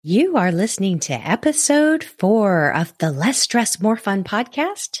You are listening to episode 4 of the Less Stress, More Fun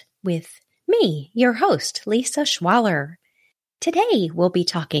podcast with me, your host, Lisa Schwaller. Today, we'll be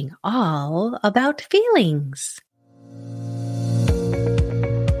talking all about feelings.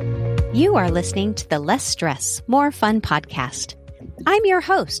 You are listening to the Less Stress, More Fun podcast. I'm your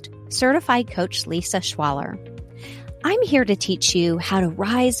host, certified coach Lisa Schwaller. I'm here to teach you how to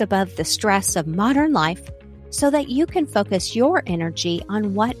rise above the stress of modern life so that you can focus your energy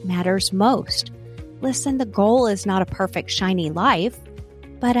on what matters most. Listen, the goal is not a perfect, shiny life,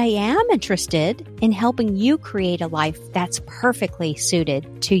 but I am interested in helping you create a life that's perfectly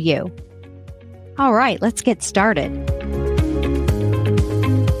suited to you. All right, let's get started.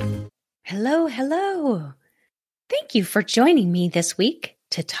 Hello. Thank you for joining me this week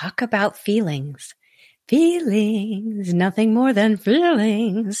to talk about feelings. Feelings, nothing more than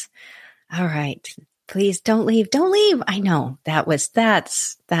feelings. All right. Please don't leave. Don't leave. I know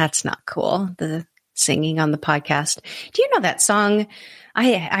that's not cool. The singing on the podcast. Do you know that song?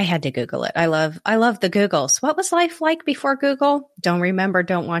 I had to Google it. I love the Googles. What was life like before Google? Don't remember.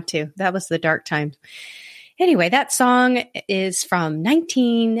 Don't want to. That was the dark times. Anyway, that song is from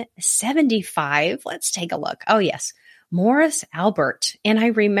 1975. Let's take a look. Oh yes. Morris Albert. And I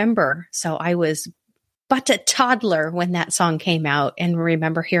remember, so I was but a toddler when that song came out and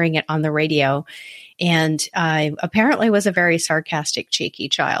remember hearing it on the radio. And I apparently was a very sarcastic, cheeky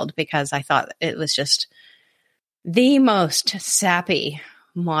child because I thought it was just the most sappy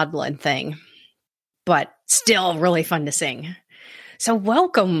maudlin thing, but still really fun to sing. So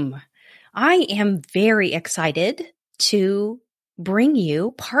welcome. I am very excited to bring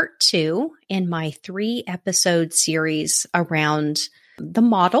you part 2 in my 3-episode series around the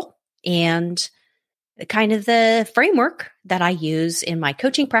model and kind of the framework that I use in my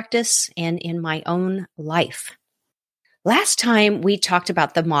coaching practice and in my own life. Last time we talked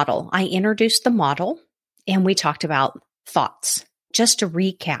about the model. I introduced the model and we talked about thoughts. Just to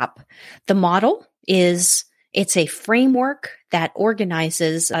recap, the model it's a framework that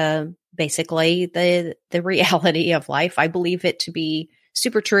organizes basically the reality of life. I believe it to be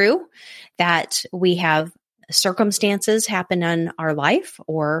super true that we have circumstances happen in our life,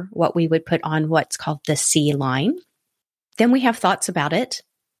 or what we would put on what's called the C line. Then we have thoughts about it,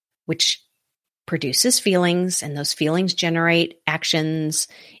 which produces feelings, and those feelings generate actions,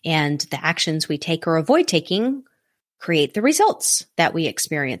 and the actions we take or avoid taking create the results that we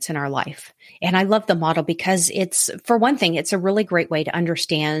experience in our life. And I love the model because for one thing, it's a really great way to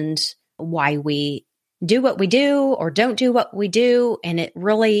understand why we do what we do or don't do what we do. And it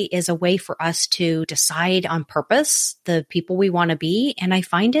really is a way for us to decide on purpose the people we want to be. And I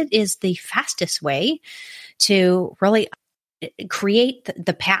find it is the fastest way to really create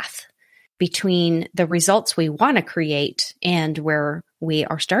the path between the results we want to create and where we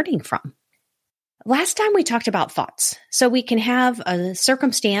are starting from. Last time we talked about thoughts. So we can have a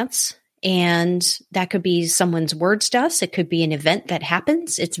circumstance, and that could be someone's words to us. It could be an event that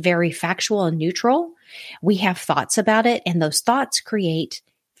happens. It's very factual and neutral. We have thoughts about it, and those thoughts create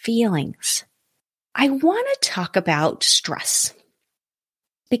feelings. I want to talk about stress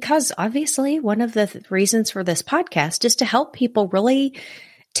because obviously one of the reasons for this podcast is to help people really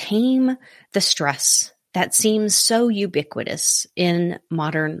tame the stress that seems so ubiquitous in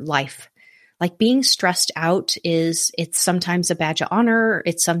modern life. Like being stressed out it's sometimes a badge of honor.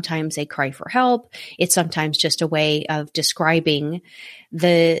 It's sometimes a cry for help. It's sometimes just a way of describing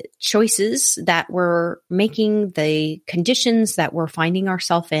the choices that we're making, the conditions that we're finding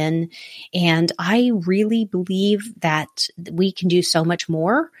ourselves in. And I really believe that we can do so much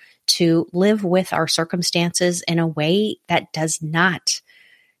more to live with our circumstances in a way that does not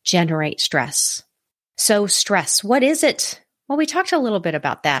generate stress. So stress, what is it? Well, we talked a little bit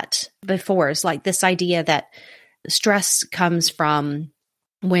about that before. It's like this idea that stress comes from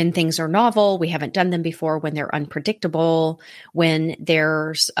when things are novel, we haven't done them before, when they're unpredictable, when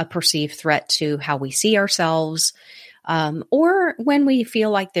there's a perceived threat to how we see ourselves, or when we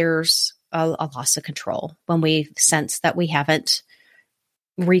feel like there's a loss of control, when we sense that we haven't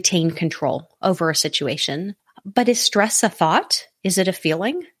retained control over a situation. But is stress a thought? Is it a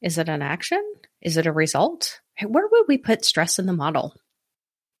feeling? Is it an action? Is it a result? Where would we put stress in the model?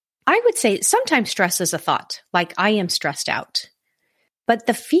 I would say sometimes stress is a thought, like I am stressed out. But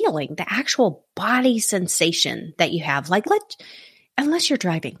the feeling, the actual body sensation that you have, like unless you're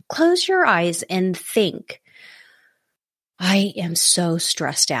driving, close your eyes and think, I am so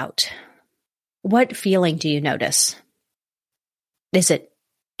stressed out. What feeling do you notice? Is it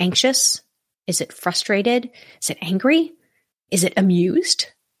anxious? Is it frustrated? Is it angry? Is it amused?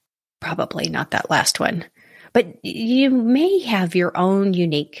 Probably not that last one. but you may have your own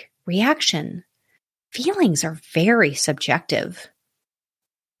unique reaction. Feelings are very subjective.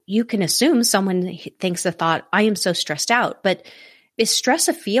 You can assume someone thinks the thought, I am so stressed out, but is stress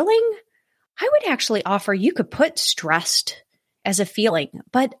a feeling? I would actually offer you could put stressed as a feeling,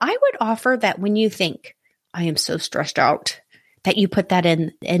 but I would offer that when you think, I am so stressed out, that you put that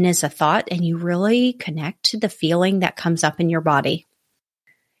in as a thought and you really connect to the feeling that comes up in your body.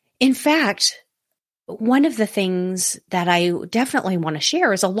 In fact, one of the things that I definitely want to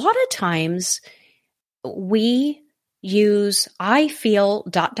share is a lot of times we use I feel ...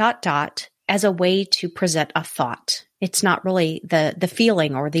 as a way to present a thought. It's not really the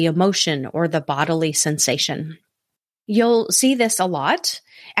feeling or the emotion or the bodily sensation. You'll see this a lot.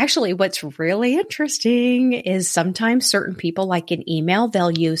 Actually, what's really interesting is sometimes certain people, like in email,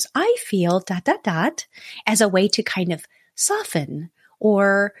 they'll use I feel ... as a way to kind of soften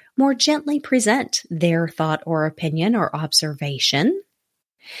or more gently present their thought or opinion or observation.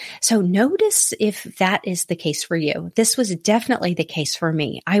 So notice if that is the case for you. This was definitely the case for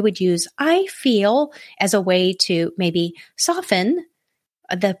me. I would use I feel as a way to maybe soften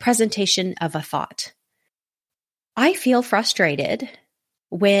the presentation of a thought. I feel frustrated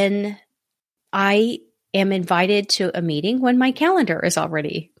when I am invited to a meeting when my calendar is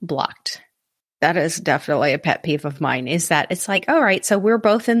already blocked. That is definitely a pet peeve of mine, is that it's like, all right, so we're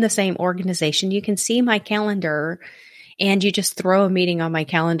both in the same organization. You can see my calendar and you just throw a meeting on my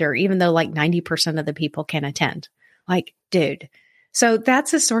calendar, even though like 90% of the people can attend. Like, dude. So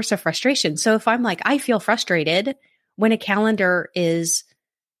that's a source of frustration. So if I'm like, I feel frustrated when a calendar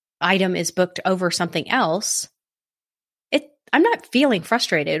item is booked over something else, I'm not feeling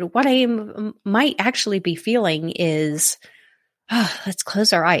frustrated. What I might actually be feeling is, let's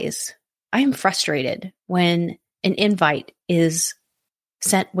close our eyes. I am frustrated when an invite is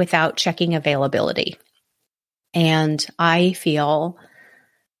sent without checking availability. And I feel,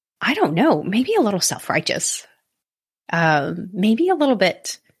 I don't know, maybe a little self-righteous, maybe a little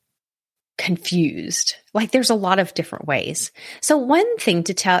bit confused. Like there's a lot of different ways. So one thing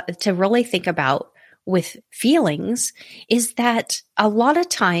to really think about with feelings is that a lot of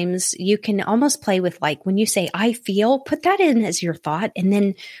times you can almost play with, like, when you say, I feel, put that in as your thought and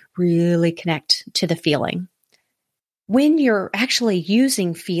then really connect to the feeling. When you're actually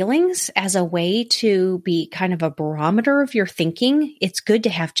using feelings as a way to be kind of a barometer of your thinking, it's good to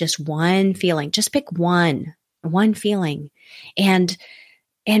have just one feeling. Just pick one feeling and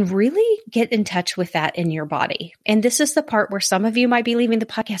really get in touch with that in your body. And this is the part where some of you might be leaving the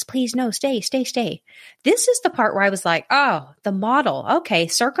podcast. Please, no, stay. This is the part where I was like, oh, the model. Okay,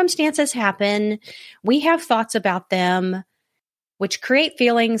 circumstances happen. We have thoughts about them, which create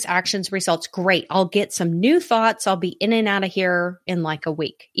feelings, actions, results. Great. I'll get some new thoughts. I'll be in and out of here in like a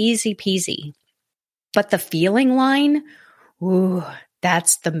week. Easy peasy. But the feeling line, ooh,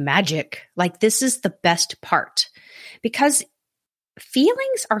 that's the magic. Like this is the best part, because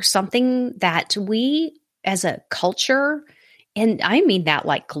feelings are something that we as a culture, and I mean that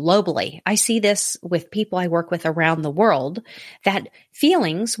like globally, I see this with people I work with around the world, that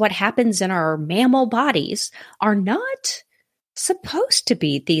feelings, what happens in our mammal bodies, are not supposed to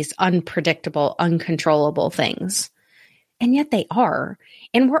be these unpredictable, uncontrollable things. And yet they are.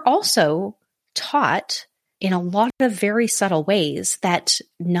 And we're also taught in a lot of very subtle ways that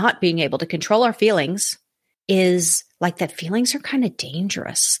not being able to control our feelings is like that feelings are kind of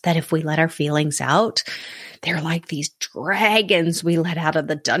dangerous, that if we let our feelings out, they're like these dragons we let out of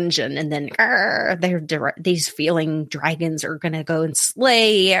the dungeon. And then these feeling dragons are going to go and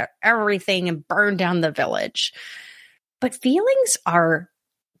slay everything and burn down the village. But feelings are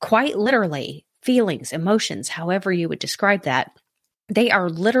quite literally feelings, emotions, however you would describe that. They are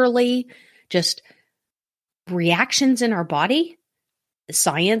literally just reactions in our body.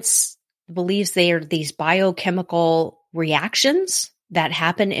 Science believes they are these biochemical reactions that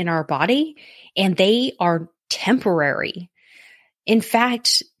happen in our body, and they are temporary. In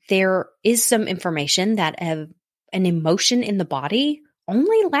fact, there is some information that an emotion in the body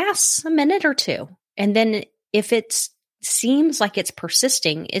only lasts a minute or two. And then if it seems like it's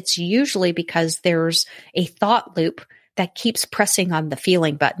persisting, it's usually because there's a thought loop that keeps pressing on the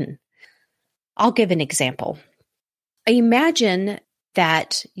feeling button. I'll give an example. Imagine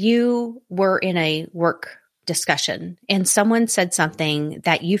that you were in a work discussion and someone said something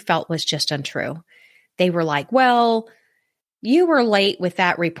that you felt was just untrue. They were like, well, you were late with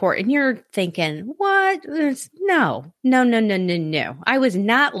that report. And you're thinking, what? No. I was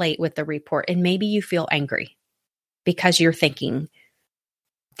not late with the report. And maybe you feel angry because you're thinking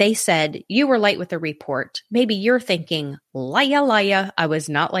they said, you were late with the report. Maybe you're thinking, liar, I was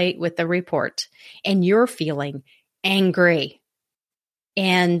not late with the report. And you're feeling angry.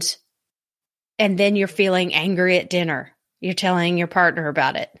 And then you're feeling angry at dinner. You're telling your partner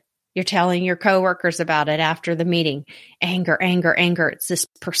about it. You're telling your coworkers about it after the meeting. Anger. It's this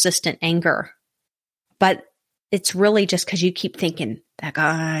persistent anger. But it's really just because you keep thinking, that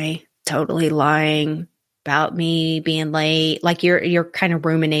guy totally lying about me being late. Like you're kind of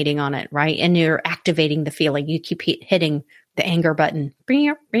ruminating on it, right? And you're activating the feeling. You keep hitting the anger button,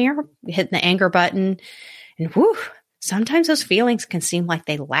 hitting the anger button. And whew, sometimes those feelings can seem like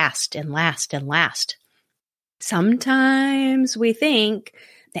they last and last and last. Sometimes we think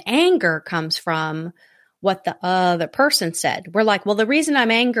the anger comes from what the other person said. We're like, well, the reason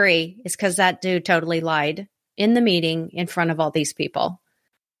I'm angry is because that dude totally lied in the meeting in front of all these people.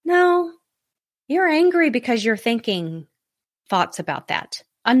 No, you're angry because you're thinking thoughts about that.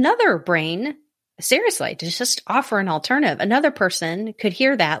 Another brain, seriously, to just offer an alternative, another person could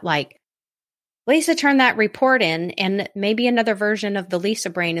hear that like, Lisa turned that report in, and maybe another version of the Lisa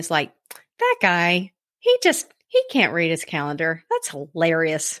brain is like, that guy, he can't read his calendar. That's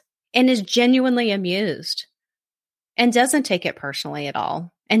hilarious. And is genuinely amused and doesn't take it personally at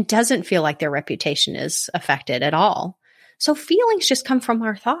all and doesn't feel like their reputation is affected at all. So feelings just come from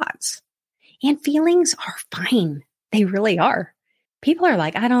our thoughts, and feelings are fine. They really are. People are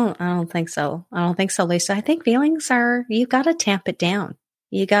like, I don't think so. I don't think so, Lisa. I think feelings are, you've got to tamp it down.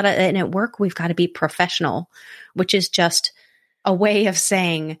 And at work, we've got to be professional, which is just a way of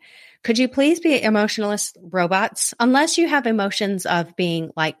saying, could you please be emotionless robots? Unless you have emotions of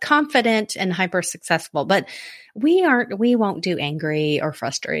being like confident and hyper successful, but we won't do angry or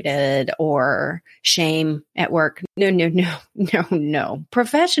frustrated or shame at work. No.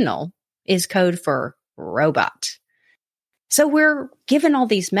 Professional is code for robot. So we're given all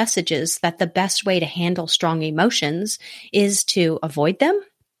these messages that the best way to handle strong emotions is to avoid them,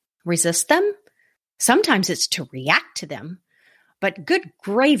 resist them. Sometimes it's to react to them. But good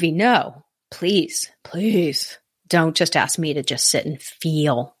gravy, no. Please don't just ask me to just sit and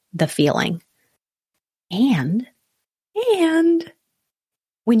feel the feeling. And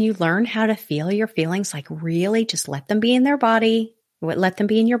when you learn how to feel your feelings, like really just let them be in their body, let them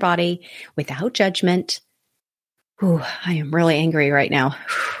be in your body without judgment. Ooh, I am really angry right now.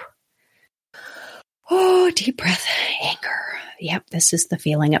 Oh, deep breath. Anger. Yep, this is the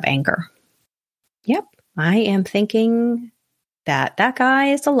feeling of anger. Yep, I am thinking that guy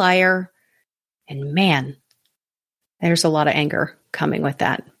is a liar. And man, there's a lot of anger coming with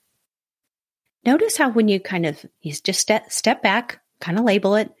that. Notice how when you just step back, kind of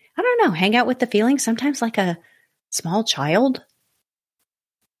label it, I don't know, hang out with the feeling, sometimes like a small child.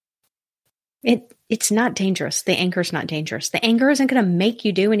 It's not dangerous. The anger is not dangerous. The anger isn't going to make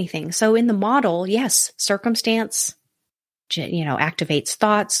you do anything. So in the model, yes, circumstance, activates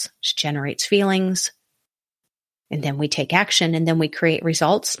thoughts, generates feelings. And then we take action, and then we create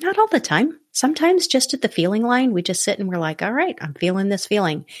results. Not all the time. Sometimes just at the feeling line, we just sit and we're like, all right, I'm feeling this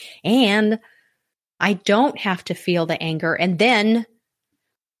feeling. And I don't have to feel the anger and then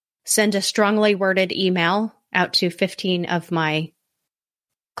send a strongly worded email out to 15 of my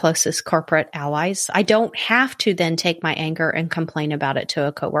closest corporate allies. I don't have to then take my anger and complain about it to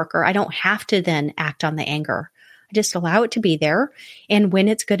a coworker. I don't have to then act on the anger. I just allow it to be there. And when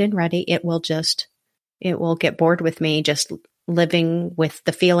it's good and ready, it will get bored with me just living with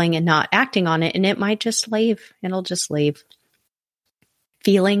the feeling and not acting on it. And it might just leave. It'll just leave.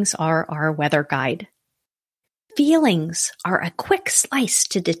 Feelings are our weather guide. Feelings are a quick slice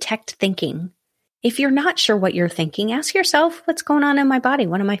to detect thinking. If you're not sure what you're thinking, ask yourself, what's going on in my body?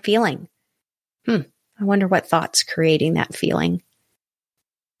 What am I feeling? I wonder what thought's creating that feeling.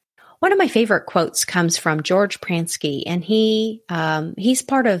 One of my favorite quotes comes from George Pransky, and he's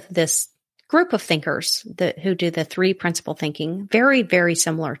part of this group of thinkers who do the 3 principle thinking, very, very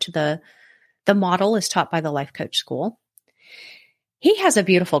similar to the model is taught by the Life Coach School. He has a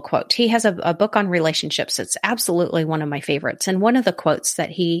beautiful quote. He has a book on relationships. It's absolutely one of my favorites. And one of the quotes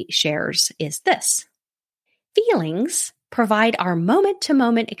that he shares is this: feelings provide our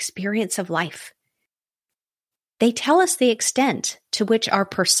moment-to-moment experience of life. They tell us the extent to which our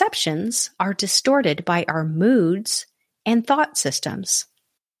perceptions are distorted by our moods and thought systems.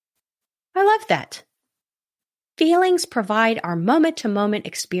 I love that. Feelings provide our moment-to-moment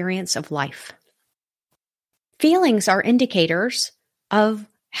experience of life. Feelings are indicators of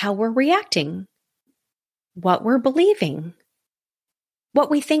how we're reacting, what we're believing, what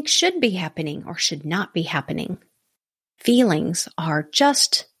we think should be happening or should not be happening. Feelings are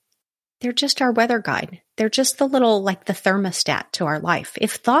just they're just our weather guide. They're just the little, like the thermostat to our life.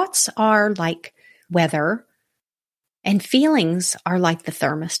 If thoughts are like weather and feelings are like the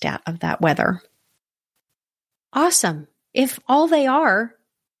thermostat of that weather, awesome. If all they are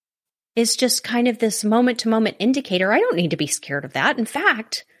is just kind of this moment-to-moment indicator, I don't need to be scared of that. In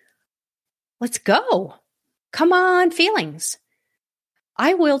fact, let's go. Come on, feelings.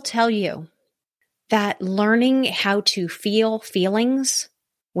 I will tell you that learning how to feel feelings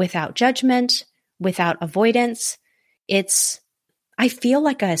without judgment, without avoidance, I feel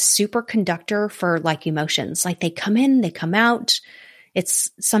like a superconductor for like emotions. Like they come in, they come out.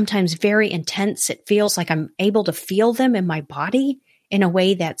 It's sometimes very intense. It feels like I'm able to feel them in my body in a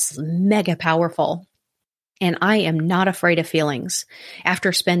way that's mega powerful. And I am not afraid of feelings.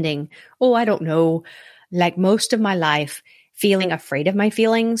 After spending, I don't know, like most of my life, feeling afraid of my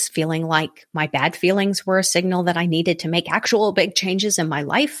feelings, feeling like my bad feelings were a signal that I needed to make actual big changes in my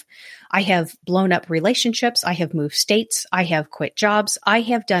life. I have blown up relationships. I have moved states. I have quit jobs. I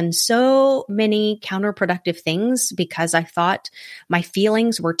have done so many counterproductive things because I thought my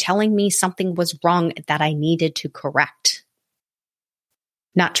feelings were telling me something was wrong that I needed to correct.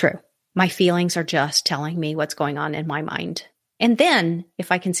 Not true. My feelings are just telling me what's going on in my mind. And then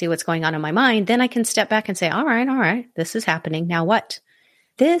if I can see what's going on in my mind, then I can step back and say, all right, this is happening. Now what?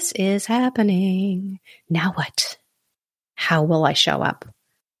 This is happening. Now what? How will I show up?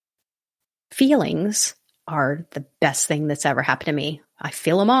 Feelings are the best thing that's ever happened to me. I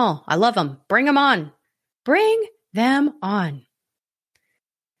feel them all. I love them. Bring them on. Bring them on.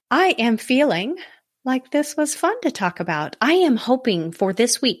 I am feeling like this was fun to talk about. I am hoping for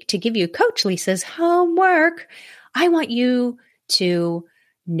this week to give you Coach Lisa's homework. I want you to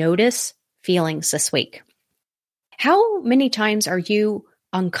notice feelings this week. How many times are you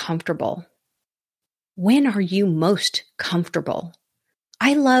uncomfortable? When are you most comfortable?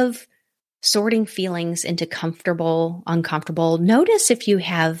 I love sorting feelings into comfortable, uncomfortable. Notice if you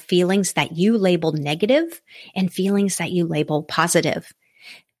have feelings that you label negative and feelings that you label positive.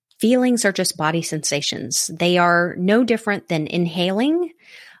 Feelings are just body sensations. They are no different than inhaling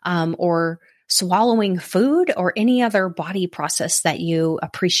or swallowing food or any other body process that you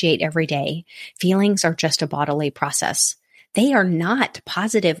appreciate every day. Feelings are just a bodily process. They are not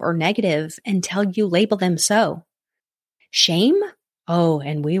positive or negative until you label them so. Shame?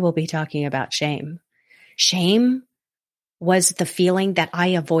 And we will be talking about shame. Shame was the feeling that I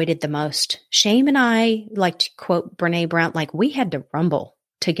avoided the most. Shame and I, like to quote Brene Brown, like we had to rumble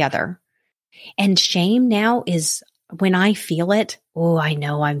together. And shame now is when I feel it, I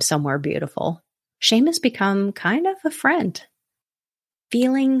know I'm somewhere beautiful. Shame has become kind of a friend.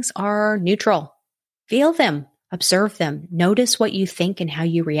 Feelings are neutral. Feel them, observe them, notice what you think and how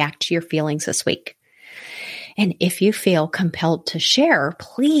you react to your feelings this week. And if you feel compelled to share,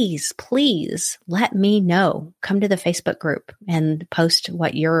 please let me know. Come to the Facebook group and post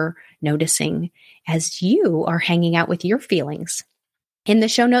what you're noticing as you are hanging out with your feelings. In the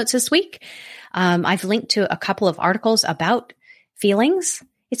show notes this week, I've linked to a couple of articles about feelings.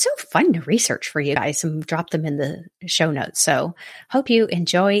 It's so fun to research for you guys and drop them in the show notes. So hope you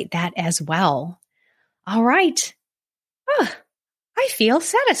enjoy that as well. All right. I feel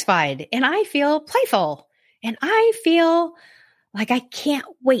satisfied and I feel playful and I feel like I can't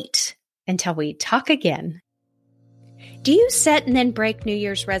wait until we talk again. Do you set and then break New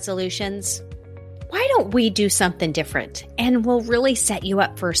Year's resolutions? Why don't we do something different and we'll really set you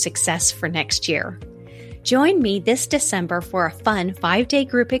up for success for next year? Join me this December for a fun 5-day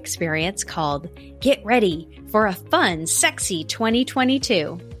group experience called Get Ready for a Fun, Sexy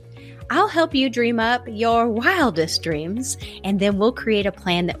 2022. I'll help you dream up your wildest dreams, and then we'll create a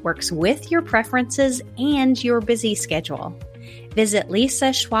plan that works with your preferences and your busy schedule. Visit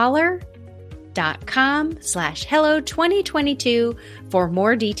lisaschwaller.com/hello2022 for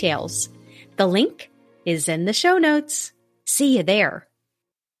more details. The link is in the show notes. See you there.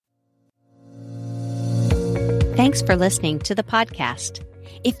 Thanks for listening to the podcast.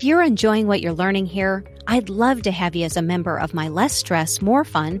 If you're enjoying what you're learning here, I'd love to have you as a member of my Less Stress, More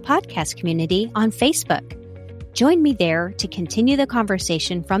Fun podcast community on Facebook. Join me there to continue the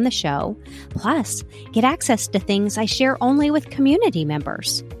conversation from the show, plus get access to things I share only with community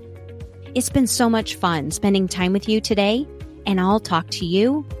members. It's been so much fun spending time with you today, and I'll talk to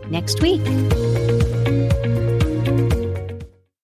you next week.